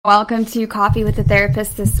Welcome to Coffee with a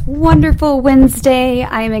Therapist this wonderful Wednesday.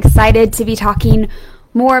 I am excited to be talking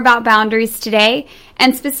more about boundaries today.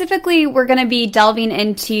 And specifically, we're going to be delving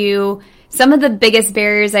into some of the biggest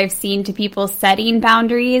barriers I've seen to people setting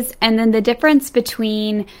boundaries, and then the difference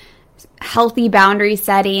between healthy boundary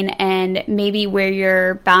setting and maybe where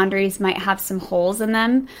your boundaries might have some holes in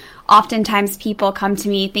them. Oftentimes people come to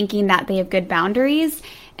me thinking that they have good boundaries,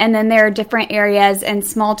 and then there are different areas and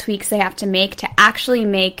small tweaks they have to make to actually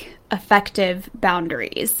make effective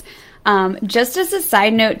boundaries. Just as a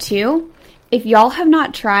side note too, if y'all have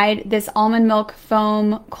not tried this almond milk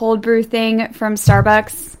foam cold brew thing from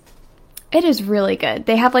Starbucks, it is really good.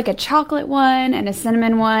 They have like a chocolate one and a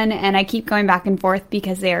cinnamon one, and I keep going back and forth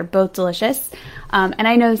because they are both delicious. And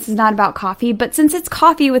I know this is not about coffee, but since it's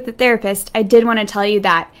Coffee with a Therapist, I did want to tell you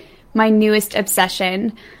that my newest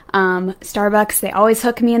obsession, Starbucks, they always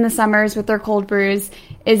hook me in the summers with their cold brews,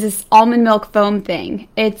 is this almond milk foam thing.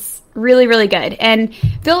 It's really, really good. And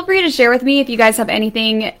feel free to share with me if you guys have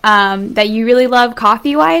anything that you really love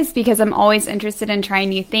coffee-wise, because I'm always interested in trying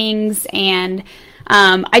new things. And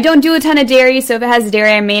I don't do a ton of dairy, so if it has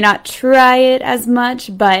dairy, I may not try it as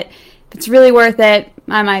much, but if it's really worth it,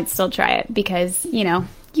 I might still try it because, you know,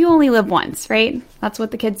 you only live once, right? That's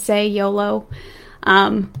what the kids say, YOLO.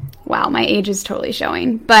 Wow, my age is totally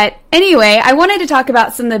showing. But anyway, I wanted to talk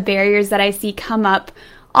about some of the barriers that I see come up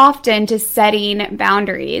often to setting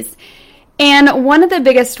boundaries. And one of the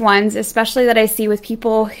biggest ones, especially that I see with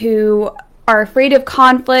people who are afraid of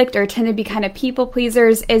conflict or tend to be kind of people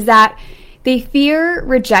pleasers, is that they fear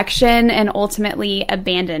rejection and ultimately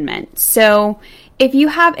abandonment. So if you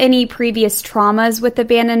have any previous traumas with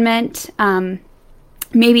abandonment,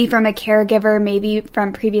 maybe from a caregiver, maybe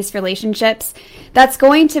from previous relationships, that's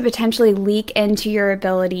going to potentially leak into your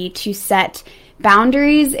ability to set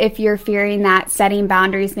boundaries if you're fearing that setting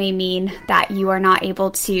boundaries may mean that you are not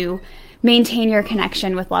able to maintain your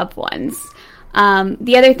connection with loved ones.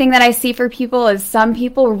 The other thing that I see for people is some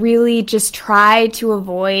people really just try to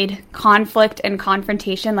avoid conflict and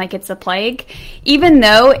confrontation like it's a plague, even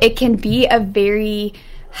though it can be a very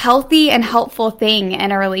healthy and helpful thing in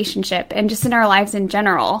a relationship and just in our lives in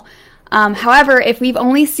general. However, if we've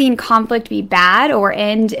only seen conflict be bad or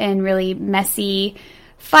end in really messy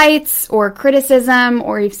fights or criticism,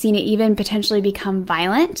 or we've seen it even potentially become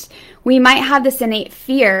violent, we might have this innate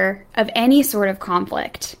fear of any sort of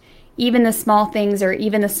conflict, even the small things or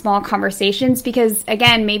even the small conversations, because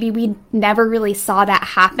again, maybe we never really saw that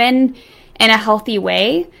happen in a healthy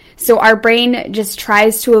way. So our brain just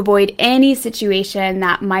tries to avoid any situation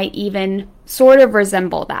that might even sort of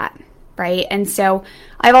resemble that, right? And so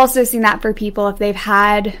I've also seen that for people if they've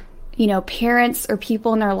had, you know, parents or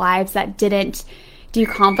people in their lives that didn't do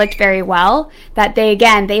conflict very well, that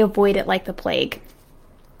they avoid it like the plague.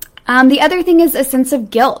 The other thing is a sense of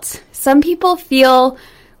guilt. Some people feel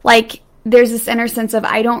like there's this inner sense of,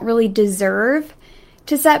 I don't really deserve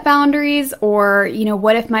to set boundaries, or, you know,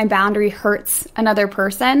 what if my boundary hurts another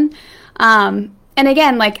person? And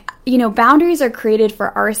again, like, you know, boundaries are created for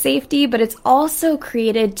our safety, but it's also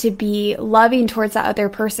created to be loving towards that other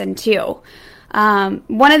person too.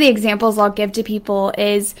 One of the examples I'll give to people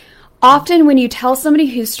is often when you tell somebody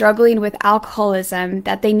who's struggling with alcoholism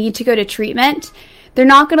that they need to go to treatment, they're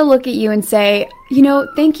not going to look at you and say, you know,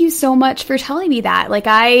 thank you so much for telling me that. Like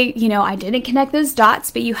I didn't connect those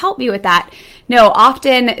dots, but you helped me with that. No,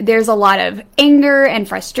 often there's a lot of anger and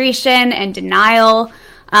frustration and denial,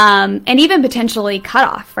 and even potentially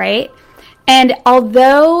cutoff, right? And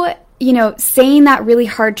although, you know, saying that really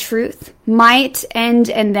hard truth might end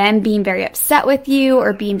in them being very upset with you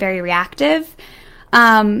or being very reactive,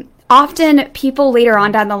 often people later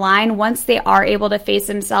on down the line, once they are able to face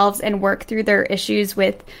themselves and work through their issues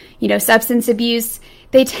with, you know, substance abuse,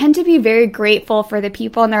 they tend to be very grateful for the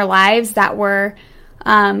people in their lives that were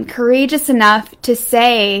courageous enough to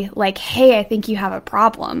say, like, hey, I think you have a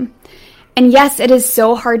problem. And yes, it is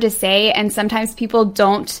so hard to say, and sometimes people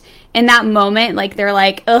don't, in that moment, like, they're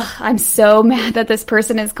like, ugh, I'm so mad that this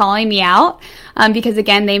person is calling me out, because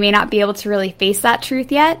again, they may not be able to really face that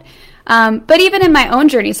truth yet. But even in my own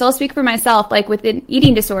journey, so I'll speak for myself, like with an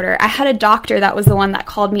eating disorder, I had a doctor that was the one that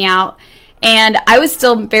called me out, and I was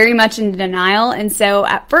still very much in denial. And so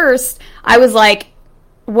at first I was like,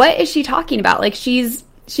 what is she talking about? Like she's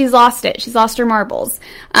lost it. She's lost her marbles.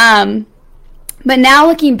 But now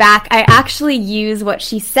looking back, I actually use what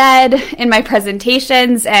she said in my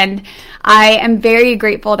presentations, and I am very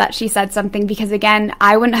grateful that she said something, because again,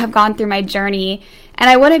 I wouldn't have gone through my journey and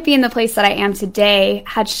I wouldn't be in the place that I am today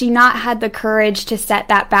had she not had the courage to set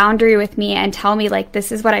that boundary with me and tell me, like,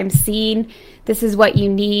 this is what I'm seeing, this is what you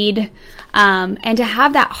need, and to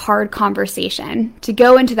have that hard conversation, to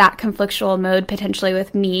go into that conflictual mode potentially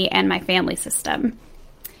with me and my family system.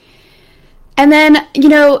 And then,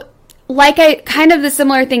 like the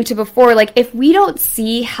similar thing to before, like if we don't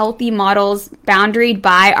see healthy models boundaried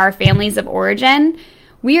by our families of origin,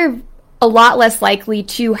 we are a lot less likely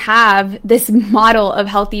to have this model of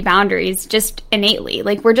healthy boundaries just innately.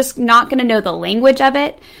 Like we're just not going to know the language of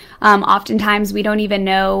it. Oftentimes we don't even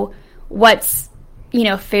know what's,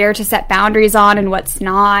 fair to set boundaries on and what's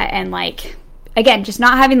not. And like, again, just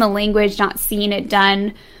not having the language, not seeing it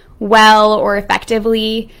done well or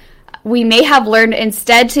effectively. We may have learned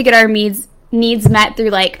instead to get our needs met through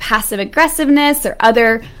like passive aggressiveness or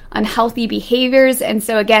other unhealthy behaviors. And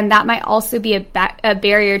so again, that might also be a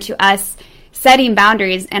barrier to us setting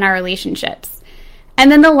boundaries in our relationships.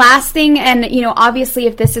 And then the last thing, and obviously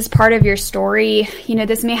if this is part of your story,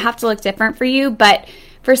 this may have to look different for you, but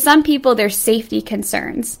for some people, there's safety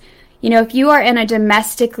concerns. If you are in a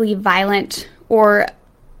domestically violent or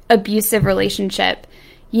abusive relationship,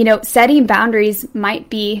 setting boundaries might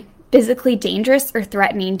be physically dangerous or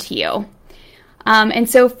threatening to you. And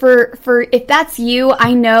so for if that's you,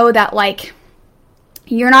 I know that like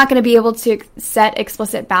you're not going to be able to set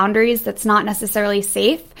explicit boundaries. That's not necessarily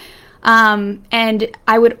safe. And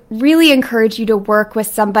I would really encourage you to work with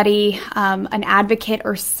somebody, an advocate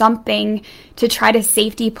or something, to try to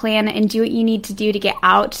safety plan and do what you need to do to get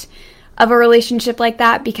out of a relationship like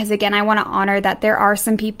that. Because again, I want to honor that there are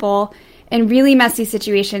some people in really messy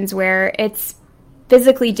situations where it's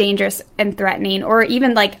physically dangerous and threatening, or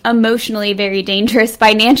even like emotionally very dangerous,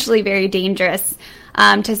 financially very dangerous,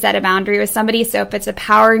 to set a boundary with somebody. So if it's a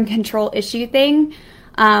power and control issue thing,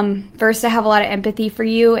 first, I have a lot of empathy for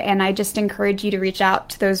you, and I just encourage you to reach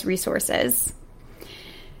out to those resources.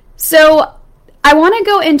 So I want to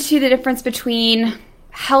go into the difference between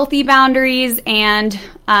healthy boundaries and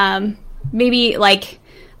maybe like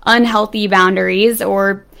unhealthy boundaries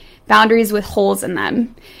or boundaries with holes in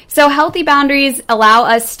them. So healthy boundaries allow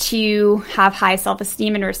us to have high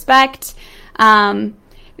self-esteem and respect.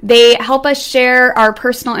 They help us share our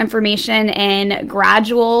personal information in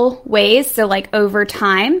gradual ways, so like over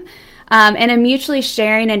time, in a mutually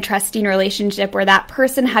sharing and trusting relationship where that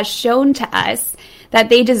person has shown to us that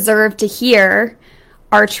they deserve to hear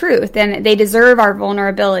our truth and they deserve our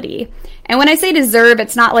vulnerability. And when I say deserve,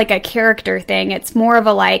 it's not like a character thing. It's more of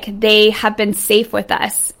a like they have been safe with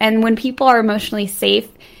us. And when people are emotionally safe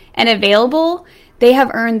and available, they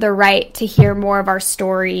have earned the right to hear more of our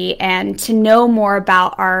story and to know more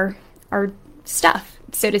about our stuff,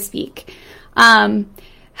 so to speak.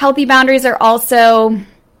 Healthy boundaries are also,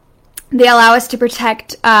 they allow us to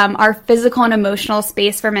protect our physical and emotional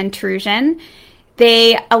space from intrusion.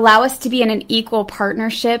 They allow us to be in an equal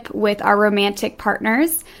partnership with our romantic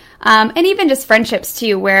partners. And even just friendships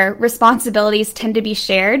too, where responsibilities tend to be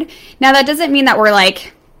shared. Now, that doesn't mean that we're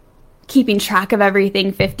like keeping track of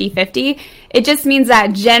everything 50-50. It just means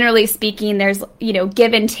that generally speaking, there's,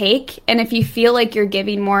 give and take. And if you feel like you're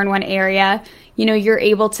giving more in one area, you're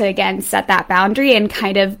able to, again, set that boundary and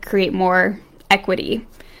kind of create more equity.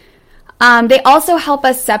 They also help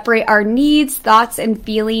us separate our needs, thoughts, and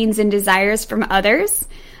feelings and desires from others.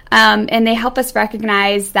 And they help us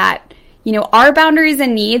recognize that, our boundaries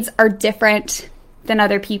and needs are different than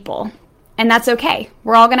other people. And that's okay.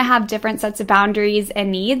 We're all going to have different sets of boundaries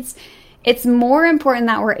and needs. It's more important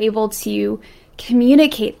that we're able to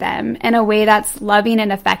communicate them in a way that's loving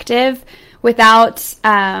and effective without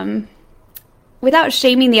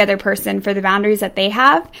shaming the other person for the boundaries that they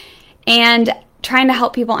have, and trying to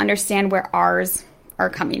help people understand where ours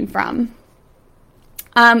are coming from.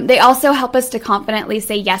 They also help us to confidently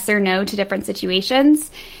say yes or no to different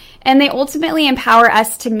situations, and they ultimately empower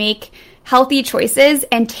us to make healthy choices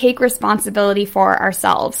and take responsibility for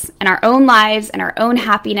ourselves and our own lives and our own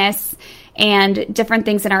happiness and different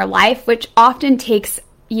things in our life, which often takes,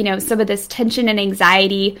 some of this tension and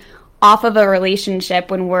anxiety off of a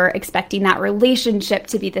relationship when we're expecting that relationship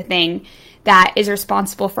to be the thing that is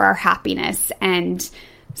responsible for our happiness and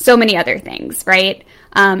so many other things, right?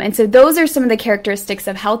 And so those are some of the characteristics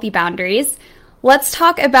of healthy boundaries. Let's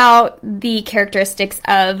talk about the characteristics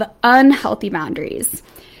of unhealthy boundaries.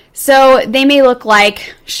 So they may look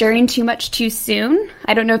like sharing too much too soon.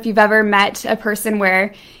 I don't know if you've ever met a person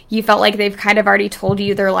where you felt like they've kind of already told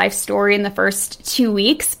you their life story in the first 2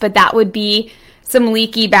 weeks, but that would be some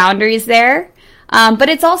leaky boundaries there. But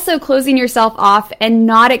it's also closing yourself off and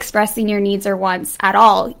not expressing your needs or wants at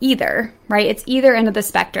all either, right? It's either end of the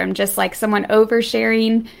spectrum, just like someone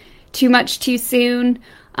oversharing too much too soon,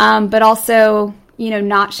 but also,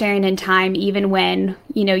 not sharing in time even when,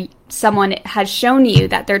 someone has shown you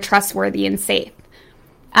that they're trustworthy and safe.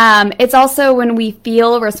 It's also when we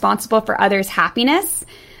feel responsible for others' happiness.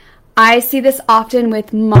 I see this often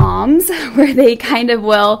with moms where they kind of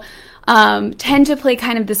will tend to play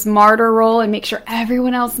kind of this martyr role and make sure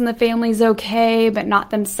everyone else in the family is okay, but not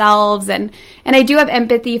themselves. And I do have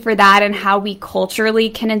empathy for that and how we culturally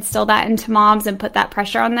can instill that into moms and put that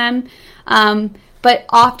pressure on them. But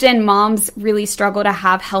often moms really struggle to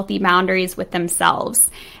have healthy boundaries with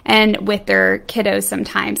themselves and with their kiddos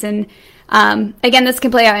sometimes. And again, this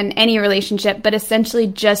can play out in any relationship, but essentially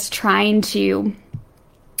just trying to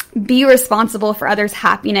be responsible for others'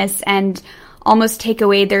 happiness and almost take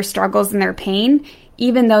away their struggles and their pain,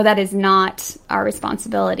 even though that is not our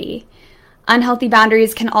responsibility. Unhealthy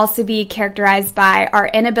boundaries can also be characterized by our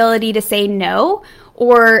inability to say no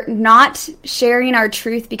or not sharing our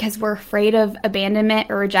truth because we're afraid of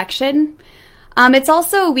abandonment or rejection. It's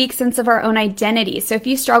also a weak sense of our own identity. So if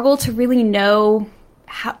you struggle to really know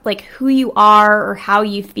who you are or how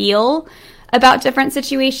you feel about different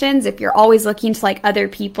situations, if you're always looking to other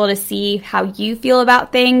people to see how you feel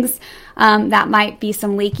about things, that might be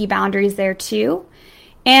some leaky boundaries there too.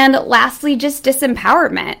 And lastly, just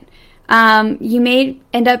disempowerment. You may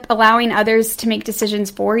end up allowing others to make decisions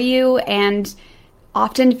for you and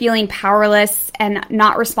often feeling powerless and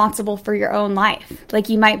not responsible for your own life.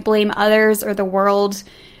 You might blame others or the world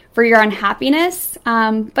for your unhappiness,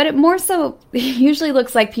 but it more so usually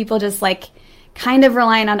looks like people just kind of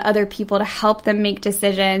relying on other people to help them make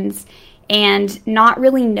decisions and not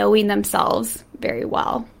really knowing themselves very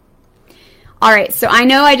well. All right, so I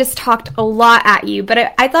know I just talked a lot at you,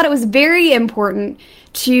 but I thought it was very important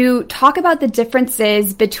to talk about the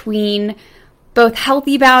differences between both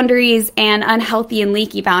healthy boundaries and unhealthy and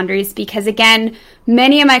leaky boundaries, because again,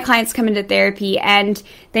 many of my clients come into therapy and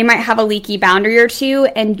they might have a leaky boundary or two,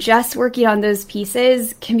 and just working on those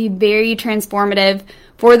pieces can be very transformative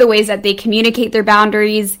for the ways that they communicate their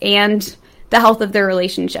boundaries and the health of their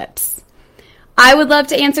relationships. I would love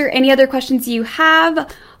to answer any other questions you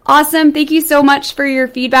have. Awesome. Thank you so much for your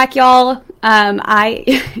feedback, y'all.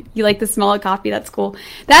 You like the smell of coffee. That's cool.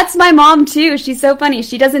 That's my mom too. She's so funny.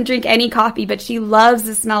 She doesn't drink any coffee, but she loves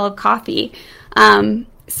the smell of coffee.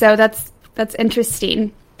 So that's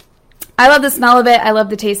interesting. I love the smell of it. I love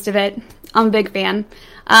the taste of it. I'm a big fan.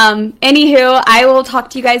 Anywho, I will talk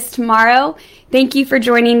to you guys tomorrow. Thank you for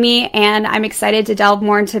joining me, and I'm excited to delve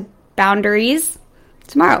more into boundaries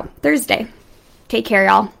tomorrow, Thursday. Take care,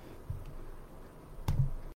 y'all.